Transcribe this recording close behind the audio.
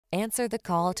Answer the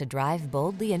call to drive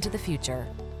boldly into the future.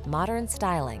 Modern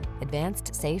styling,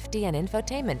 advanced safety and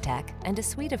infotainment tech, and a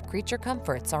suite of creature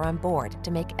comforts are on board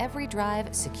to make every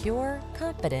drive secure,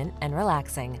 confident, and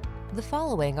relaxing. The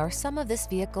following are some of this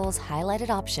vehicle's highlighted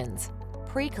options: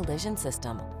 pre-collision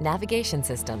system, navigation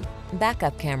system,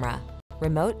 backup camera,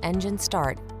 remote engine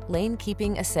start, lane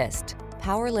keeping assist,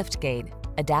 power liftgate,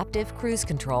 adaptive cruise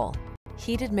control,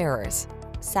 heated mirrors,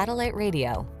 satellite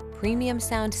radio, premium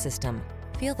sound system.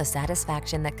 Feel the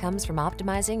satisfaction that comes from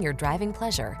optimizing your driving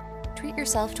pleasure. Treat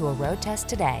yourself to a road test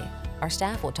today. Our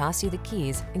staff will toss you the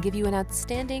keys and give you an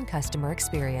outstanding customer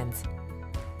experience.